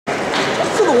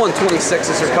the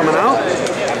 126s are coming out.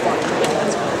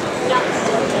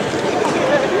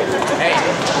 Hey,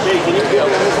 can you go?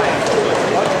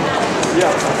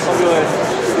 Yeah, I'll do it.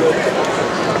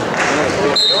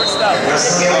 Your stuff.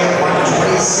 Wrestling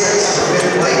 126 for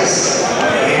 5th place.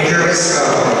 So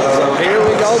here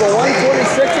we go. The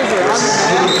 126s are on the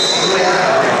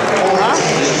map.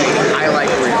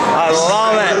 Highlight reel. I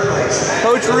love it.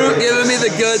 Coach Root giving me the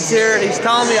goods here. He's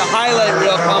telling me a highlight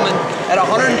reel coming at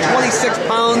 126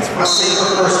 pounds for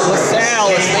LaSalle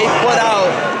as they put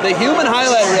out the human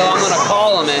highlight reel. I'm going to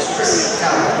call him it.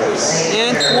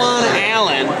 Antoine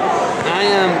Allen. I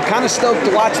am kind of stoked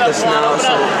to watch this now.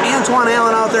 So Antoine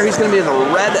Allen out there, he's going to be in the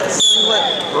red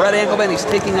singlet, red ankle band. He's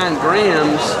taking on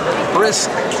Graham's Chris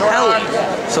Kelly.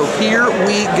 So here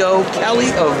we go.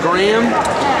 Kelly of Graham,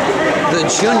 the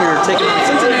junior, taking on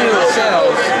Cincinnati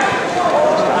LaSalle's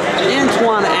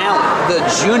Antoine Allen, the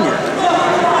junior.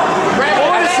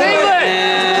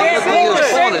 And look at he was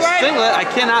pulling his singlet. I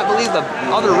cannot believe the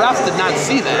other refs did not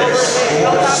see that.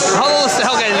 All the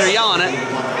LaSalle guys are yelling it.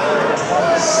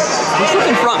 He's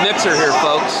looking front mixer here,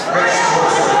 folks.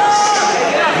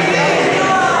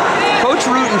 Coach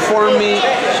Root informed me,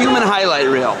 human highlight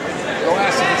reel. Go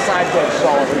ask the side judge,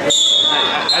 Sullivan.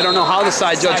 I don't know how the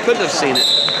side judge couldn't have seen it.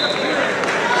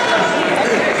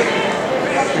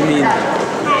 I mean,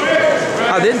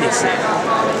 how didn't he see it?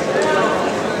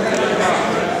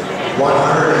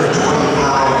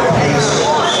 120-pound pace.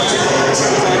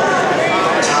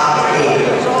 Top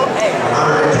 8. 120-pound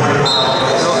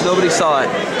pace. Nobody saw it.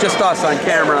 Just us on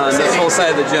camera on this whole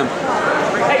side of the gym.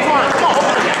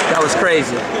 That was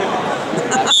crazy.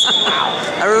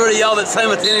 Everybody yelled it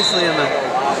simultaneously in the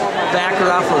back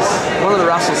ref was, one of the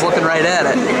refs was looking right at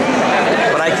it.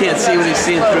 But I can't see what he's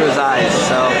seeing through his eyes.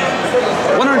 So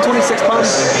 126 pounds.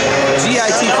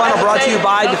 GIT final brought to you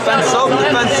by Defend Soap.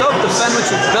 Defend Soap, defend what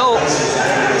you built.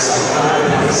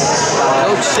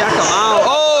 Go check them out.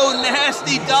 Oh,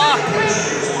 nasty duck.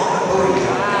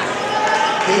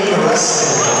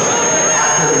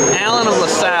 Allen of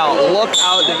LaSalle, look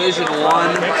out, Division I.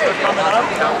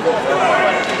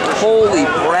 Holy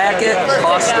bracket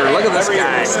buster. Look at this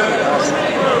guy.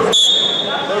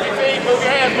 Move your feet, move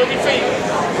your hands, move your feet.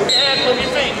 Move your hands, move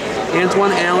your feet.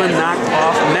 Antoine Allen knocked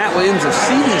off Matt Williams of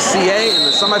CDCA in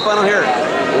the semifinal here.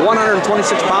 126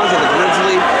 pounds of the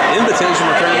Grizzly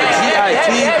Invitational Tournament.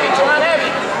 GIT.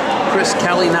 Chris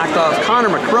Kelly knocked off Connor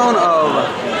McCrone of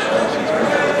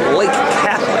Lake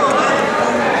Catholic.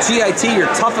 GIT, your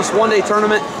toughest one-day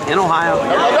tournament in Ohio.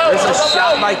 There's a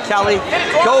shot by Kelly.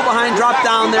 Go behind, drop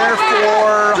down there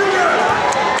for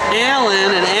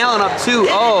Allen, and Allen up 2-0.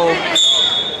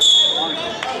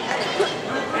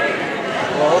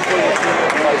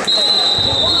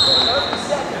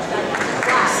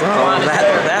 So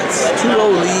that's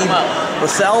 2-0 lead.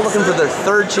 LaSalle looking for their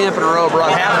third champ in a row.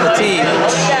 Brought half of the team.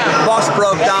 Bus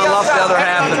broke down, lost the other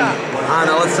half, and I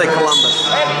don't know, let's say Columbus.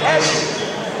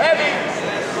 Heavy.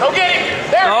 Go get him.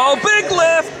 There. Oh, big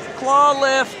lift. Claw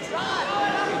lift.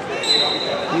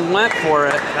 He went for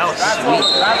it. That was sweet.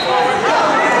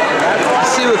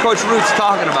 Let's see what Coach Root's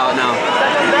talking about now.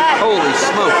 Holy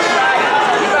smokes.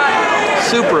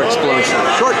 Super explosion.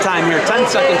 Short time here, 10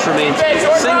 seconds remains.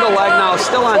 Single leg now,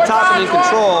 still on top and in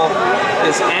control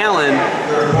is Allen. And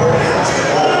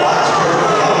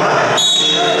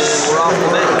we're off the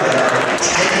menu.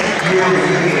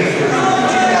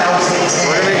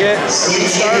 We're going to get a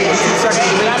restart with 2 seconds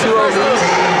remaining, 2-0 lead.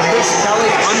 Chris Kelly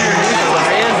underneath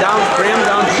Graham down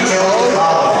 2-0.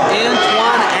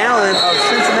 Antoine Allen of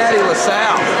Cincinnati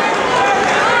LaSalle.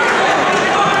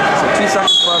 So 2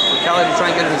 seconds left for Kelly to try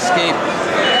and get an escape.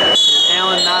 And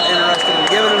Allen not interested in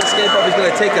giving an escape up. He's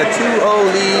going to take a 2-0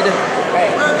 lead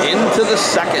into the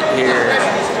second here.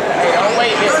 Don't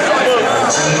wait, don't move.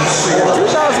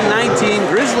 2019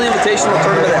 Grizzly Invitational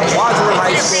Tournament at Wadsworth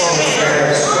High School.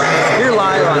 Here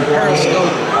live on Periscope.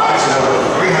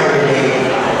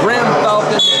 Graham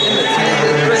Falcons in the team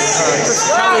with Chris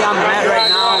Kelly on the mat right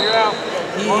now.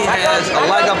 He has a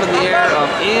leg up in the air of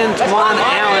Antoine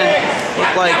Allen.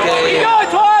 Looked like a,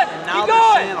 now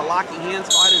they're saying a locking hand,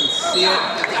 so I didn't see it.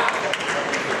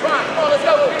 Come on, let's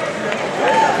go.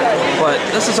 But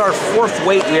this is our fourth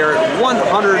weight. We are at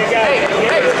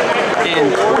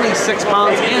 126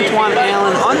 pounds. Antoine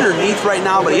Allen underneath right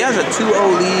now, but he has a 2-0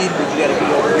 lead.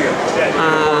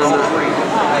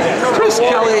 Chris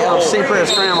Kelly of St. Clair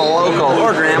Graham, a local,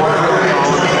 or Graham, whatever we're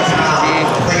calling it,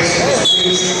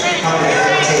 SPG.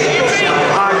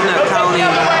 Ogden County,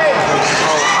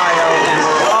 Ohio, and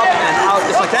we're up and out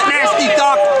just like that. Nasty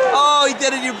duck! Oh, he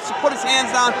did it. He put his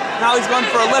hands down. Now he's going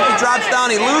for a lift. He drops down.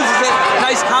 He loses it.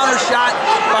 Nice counter shot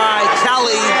by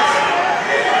Kelly.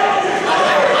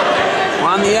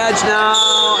 on the edge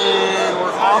now, and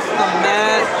we're off the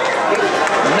mat.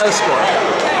 No score.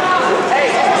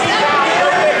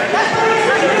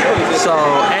 So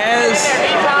as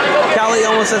Kelly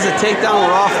almost has a takedown,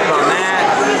 we're off the mat.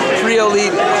 3-0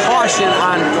 lead, caution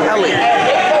on Kelly.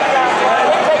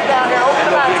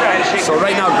 So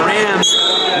right now Graham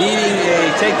needing a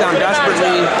takedown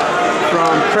desperately from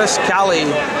Chris Kelly.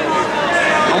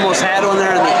 Almost had one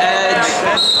there on the edge.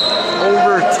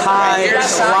 Over tie,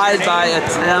 slide by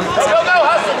attempt.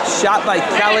 Shot by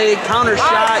Kelly, counter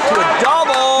shot to a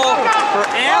double for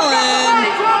Allen.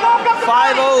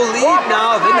 5-0 lead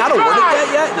now. Have they not awarded that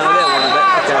yet? No, they awarded it.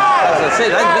 Okay. I was going to say,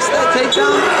 did I miss that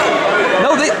takedown?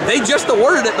 No, they just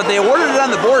awarded it, but they awarded it on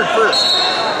the board first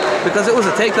because it was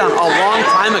a takedown a long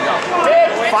time ago.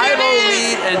 5-0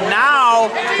 lead, and now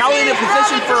Kelly in a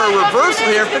position for a reversal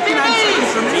here. 59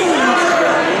 seconds remaining.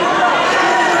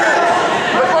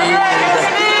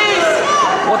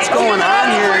 What's going on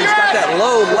here? He's got that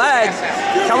low leg.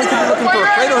 Kelly could be looking for a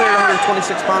cradle here at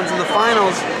 126 pounds in the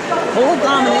finals. Whole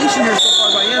domination here so far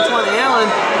by Antoine Allen.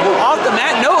 Off the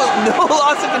mat, no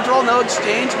loss of control, no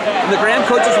exchange. And the Graham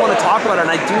coaches want to talk about it,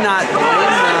 and I do not blame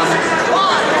them.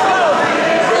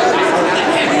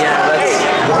 Yeah,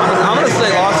 I'm going to say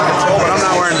loss of control, but I'm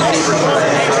not wearing the zebra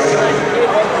today.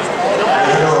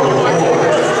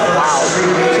 Wow.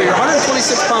 So your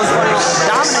 126 pounds final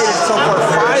dominated so far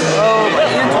 5-0 by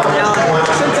Antoine Allen.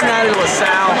 Cincinnati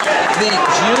LaSalle, the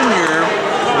junior,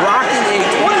 rocking a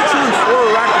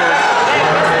 22-4 record.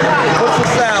 What's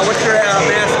LaSalle? What's your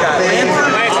mascot? Lancer?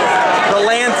 The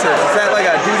Lancers. Is that like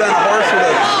a dude on a horse with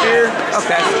a spear?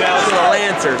 Okay. So the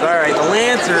Lancers. All right, the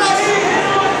Lancers.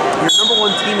 Your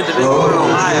 #1 team in Division I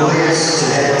Ohio.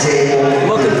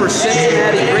 Looking for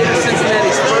Cincinnati, Greater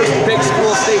Cincinnati's first big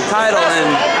school state title,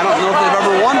 and I don't know if they've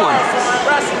ever won one.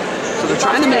 So they're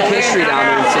trying to make history down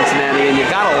there in Cincinnati, and you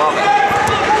gotta love it.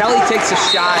 Kelly takes a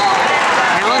shot.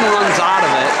 Allen runs out of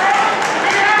it.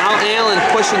 Now Allen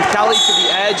pushing Kelly to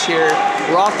the edge here.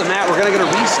 We're off the mat. We're gonna get a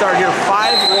restart here.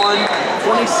 5-1,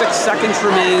 26 seconds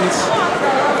remains.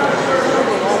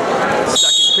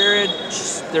 Second period.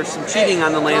 There's some cheating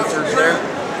on the Lancers there.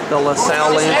 The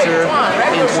LaSalle Lancer,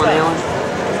 Antoine Allen.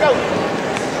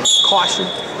 Caution.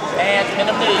 Hands, pin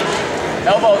them knees.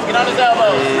 Elbows, get on his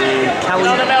elbows. And Kelly.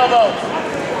 Get on them elbows.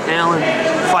 Allen,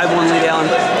 5-1 lead Allen.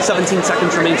 17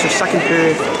 seconds remains for second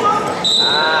period.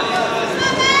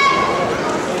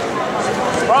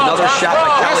 Another shot by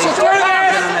Kelly. Get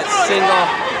on that single.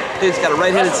 He's got a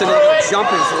right-handed single, jump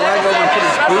his leg over and put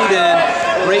his boot in.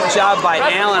 Great job by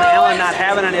Allen. Allen not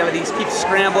having any of it. He keeps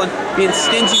scrambling, being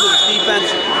stingy with his defense.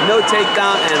 No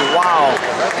takedown, and wow.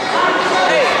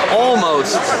 It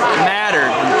almost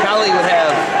mattered. And Kelly would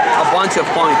have a bunch of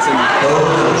points, and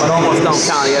it almost don't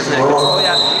count. He hasn't had control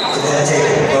yet.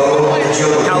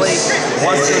 Kelly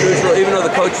was so neutral, even though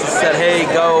the coach said, hey,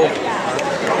 go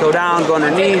down, go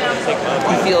underneath.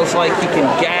 He feels like he can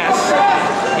gas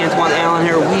Antoine Allen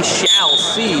here. We shall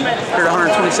see here at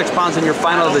 126 pounds in your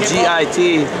final of the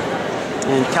GIT.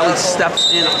 And Kelly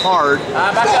steps in hard.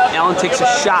 Allen takes a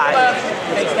shot. And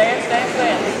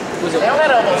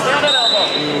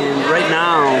right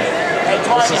now,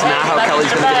 this is not how Kelly's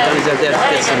going to get done. He's going to have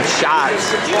to get some shots.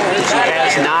 He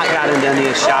has not gotten any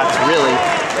shots, really.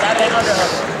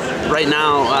 Right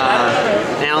now,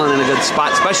 Allen in a good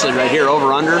spot, especially right here,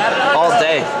 over-under, all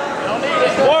day.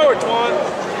 Forward, Twan.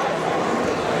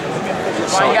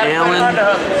 So Allen,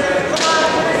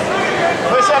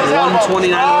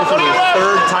 129 away from the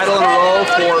third title in a row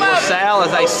for LaSalle.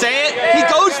 As I say it, he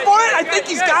goes for it. I think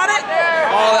he's got it.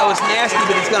 Oh, that was nasty,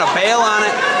 but he's going to bail on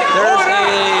it. There's a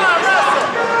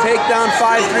takedown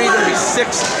 5-3, going to be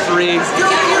 6-3.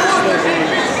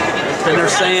 And they're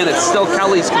saying it's still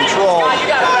Kelly's control.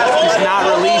 He's not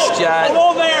released yet.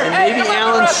 And maybe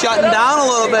Allen's shutting down a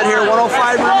little bit here.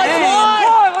 105 remains.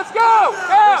 Let's go!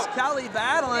 There's Kelly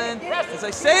battling. As I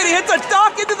say it, he hits a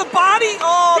duck into the body.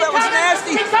 Oh, that was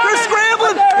nasty. They're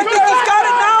scrambling. I think he's got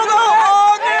it now, though.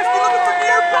 Oh, nasty, looking for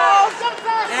near balls.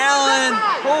 Allen,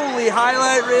 holy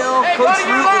highlight reel. Coach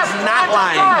Root is not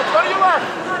lying.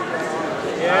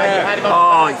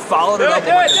 Oh, he followed it up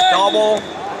with a double.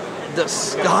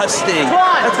 Disgusting.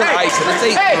 That's an icing. It's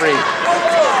 8-3.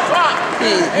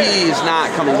 He's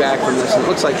not coming back from this. It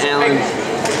looks like Allen.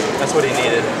 That's what he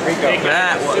needed.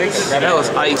 That was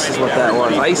ice is what that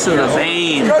was. Ice in the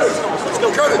veins. Let's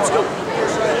go.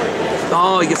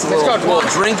 Oh, he gets a little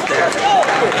drink there.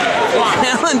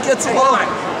 Allen gets a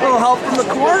little help from the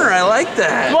corner. I like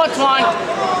that. Come on, Twan.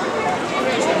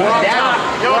 Down.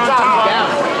 You're on top. Down.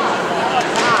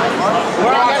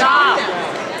 We're on top.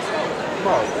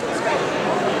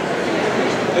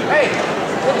 Hey,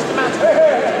 finish the match.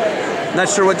 Not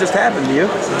sure what just happened to you.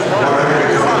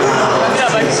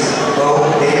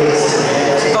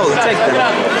 Oh, the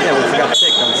takedown. Yeah, we forgot the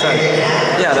takedown. Sorry.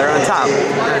 Yeah, they're on top. I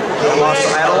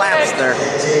had a lapse there.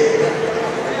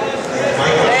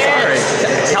 Sorry.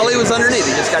 Kelly was underneath.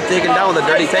 He just got taken down with a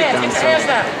dirty takedown. So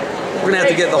we're going to have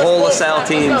to get the whole LaSalle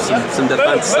team some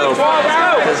defense. So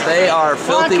because they are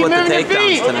filthy with the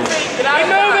takedowns tonight.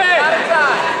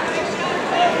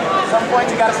 At some point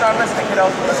you gotta start listening, kiddo.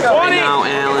 Let's go. Right now,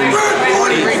 Allen,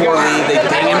 8-4 lead. They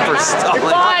ding him for stalling.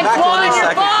 Back 20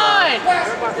 seconds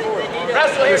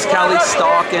left. Here's Kelly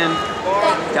stalking.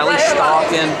 Kelly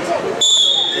stalking.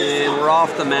 And we're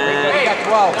off the mat.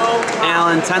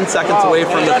 Allen 10 seconds away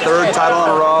from the third title in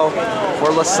a row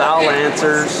for LaSalle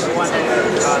Lancers.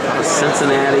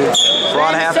 Cincinnati.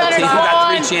 Brought half the team. Got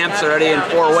 3 champs already in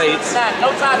 4 weights.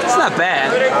 It's not bad.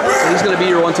 So he's going to be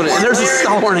your 120. And there's a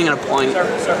stall warning and a point.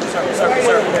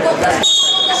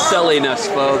 Silliness,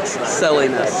 folks.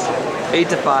 Silliness.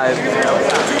 8-5.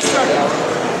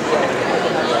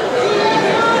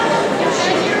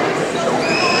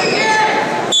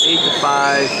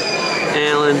 8-5.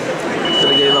 Allen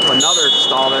could have gave up another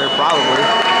stall there, probably.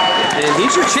 And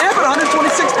he's your champ at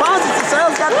 126 pounds. It's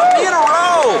LaSalle's got 3 in a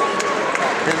row.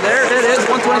 And there it is,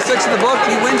 126 in the book.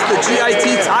 He wins the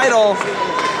GIT title.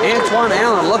 Antoine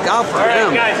Allen, look out for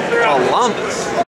him. Columbus.